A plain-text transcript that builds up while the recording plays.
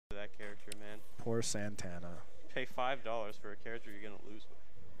Poor Santana. Pay $5 for a character you're gonna lose with.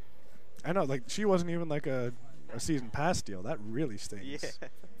 I know, like she wasn't even like a season pass deal. That really stings. Yeah.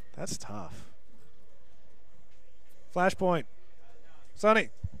 That's tough. Flashpoint. Sonny.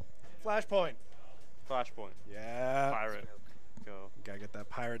 Flashpoint. Flashpoint. Yeah. Pirate. Go. Gotta get that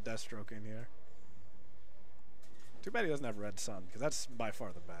pirate Deathstroke in here. Too bad he doesn't have Red Sun, because that's by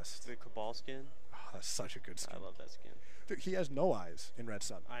far the best. The Cabal skin. Oh, that's such a good skin. I love that skin. Dude, he has no eyes in Red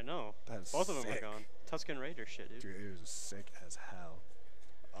Sun. I know. That's Both of them sick. are gone. Tusken Raider shit, dude. Dude, it was sick as hell.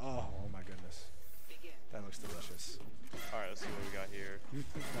 Oh my goodness. That looks delicious. Alright, let's see what we got here.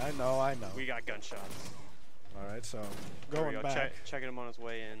 I know. We got gunshots. Alright, so There we going go. back. Checking him on his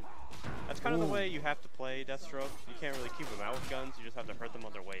way in. That's kind of the way you have to play Deathstroke. You can't really keep them out with guns. You just have to hurt them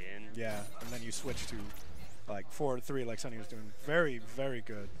on their way in. Yeah, and then you switch to like 4-3 like Sonny was doing. Very, very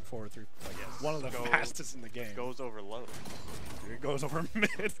good 4-3. Like Yes. one of the fastest in the game. Goes over low. Dude, it goes over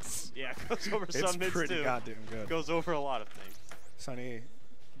mids. Yeah, goes over It's some mids pretty too. goddamn good. Goes over a lot of things. Sonny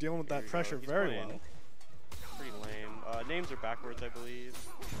dealing with Here that we pressure go. He's very playing. well. Pretty lame. Names are backwards, I believe.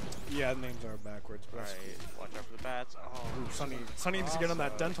 Yeah, the names are backwards. But Alright, watch out for the bats. Oh, Sonny needs to get on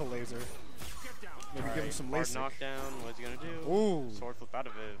that awesome. dental laser. Maybe give him some Hard LASIK. knockdown. What's he gonna do? Ooh. Sword flip out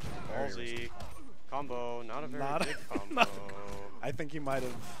of it. Very Ballsy. Combo. Not a very Not- good combo. not- I think he might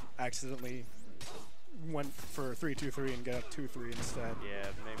have accidentally went for 3-2-3 and get up 2-3 instead. Yeah,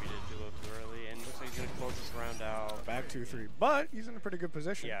 maybe did do a little too early. And looks like he's gonna close this round out. Back 2-3. But he's in a pretty good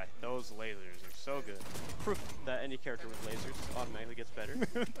position. Yeah, those lasers are so good. Proof that any character with lasers automatically gets better.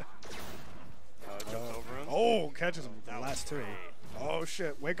 Jumps over him. Oh, catches him with the That was last two. great. Oh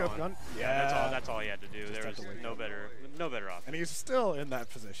shit! Wake up gun. Yeah, that's all he had to do. Just There have was to wake no up. better option. And he's still in that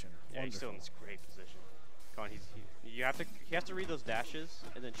position. Yeah, he's still in Wonderful. this great position. Come on, he has to read those dashes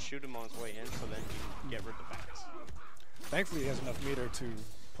and then shoot him on his way in, so then you get rid of the bats. Thankfully, he has enough meter to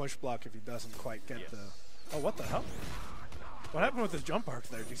push block if he doesn't quite get Yes. the. Oh, what the hell? What happened with his jump arc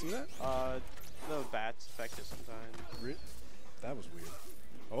there? Did you see that? The bats affect it sometimes. That was weird.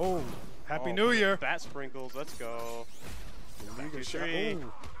 Oh, Happy Oh, New Year! Bat sprinkles, let's go. Back to Shot. three.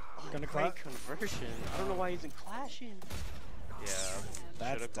 Ooh. Gonna Great clap. conversion. I don't know why he's in clashing. Yeah, That's should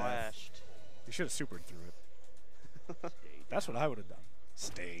have death. clashed. You should have supered through it. That's what I would have done.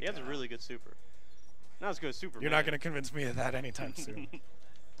 Stay He has a down. really good super. Not as good as Superman. You're not going to convince me of that anytime soon.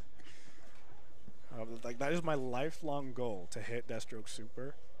 Like that is my lifelong goal, to hit Deathstroke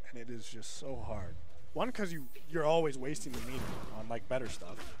super, and it is just so hard. One, because you're always wasting the meter on like better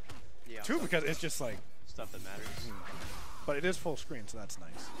stuff. Yeah, Two, because it's just like, stuff that matters. but it is full screen, so that's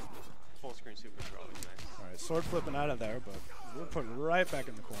nice. Full screen supers are always nice. All right, sword flipping out of there, but we'll put it right back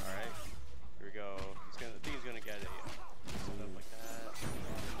in the corner. All right, here we go. I think he's gonna get a set up like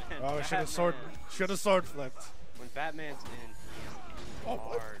that. And Oh, Batman. should have sword flipped. When Batman's in, he's Oh,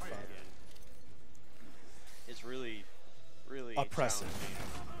 hard. fuck. Man. It's really Oppressive. challenging.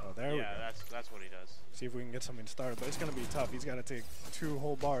 Oh, there we go. Yeah, that's what he does. See if we can get something started, but it's going to be tough. He's got to take 2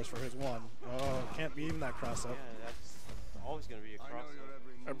 whole bars for his one. Oh, can't be even that cross up. Yeah, that's always gonna be a cross.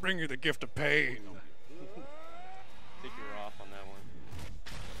 I bring you the gift of pain. I think you were off on that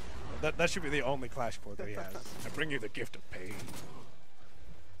one. That should be the only clash board that he has. I bring you the gift of pain.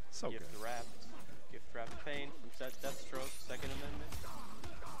 So Gift good. wrapped pain from Deathstroke, Second Amendment.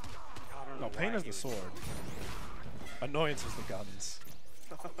 I don't know No, pain why is he the was- sword. Annoyance is the guns.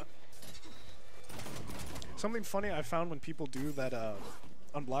 Something funny I found when people do that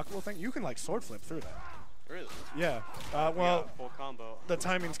unblockable thing, you can like sword flip through that. Really? Yeah. Yeah, Well, full combo. the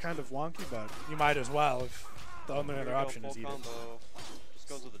timing's kind of wonky, but you might as well if the only Here we other go, option full is eat it. combo. Just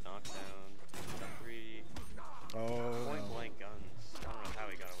goes with the knockdown. 3 Oh, point no. blank guns. I don't know how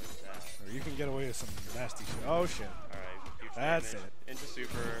he got away with that. Or you can get away with some nasty shit. Oh shit. All right, huge That's damage. Into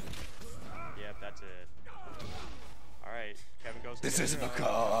super. Yep, that's it. All right, Kevin goes. to This the isn't a other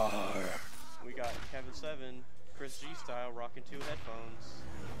car. round. We got Kevin 7, Chris G style, rocking 2 headphones.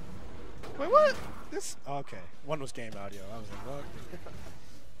 Wait, what? This? Okay. One was game audio. I was like, what?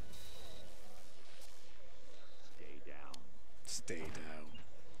 Stay down. Stay down.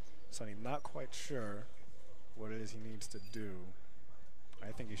 Sonny, not quite sure what it is he needs to do.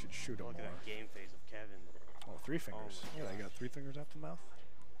 I think he should shoot him Look at more. that game phase of Kevin. Oh, 3 fingers. my Yeah, they got 3 fingers out the mouth.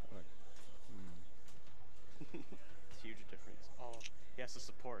 Like, It's a huge difference. Oh, he has to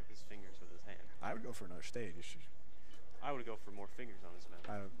support his fingers with his hand. I would go for another stage. I would go for more fingers on his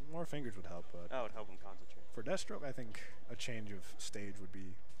mouth. More fingers would help, but That would help him concentrate. for Deathstroke, I think a change of stage would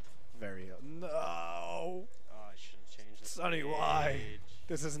be very. No! Oh, I should have changed the Sonny, why?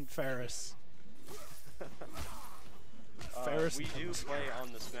 This isn't Ferris. Ferris. We do play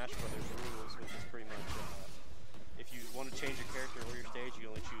on the Smash Brothers rules, which is pretty much if you want to change your character or your stage, you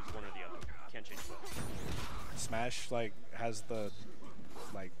only choose one or the other. You can't change Smash like has the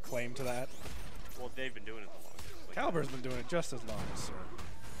like claim to that. Well, they've been doing it the longest. Like, Caliber's been doing it just as long as Sir.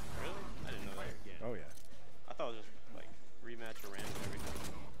 really? I didn't know that. Oh yeah. I thought it was just like rematch or random every time.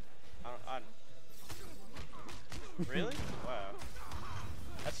 I don't. Really? Wow.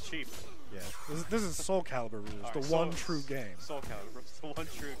 That's cheap. Yeah. This is Soul Calibur rules, All the right, one true game. Soul Calibur, it's the one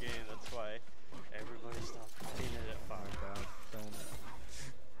true game. That's why everybody stopped playing it at 5. Oh God, don't.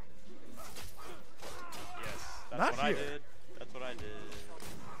 Yes, that's Not what here. I did. That's what I did.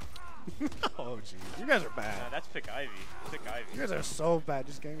 Oh jeez, you guys are bad. Nah, that's Pick Ivy. Pick Ivy. You guys are so bad.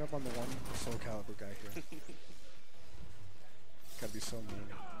 Just getting up on the one Soul Calibur guy here. Gotta be so mean.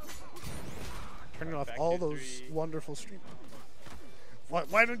 Turning off Back all to those 3. wonderful streams.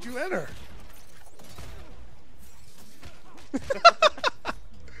 Why don't you enter?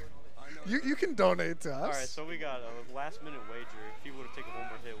 You can donate to us. All right, so we got a last-minute wager. If he would have taken one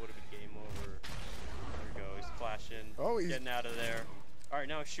more hit, it would have been game over. There we go. He's flashing. Oh, he's getting out of there. All right,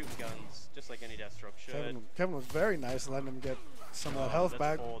 now he's shooting guns, just like any Deathstroke should. Kevin was very nice, letting him get some of that health that's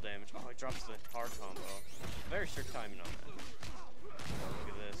back. Full damage. Oh, he drops the hard combo. Very strict timing on that. Oh,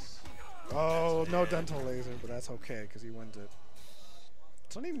 look at this. Oh, That's no it. dental laser, but that's okay because he wins it.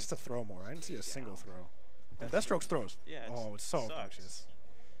 It's not even just a throw more. I didn't see a single throw. Yeah, Deathstroke's throws. Yeah, Oh, it's so sucks. obnoxious.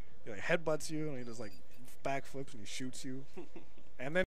 He like headbutts you and he does like backflips and he shoots you. And then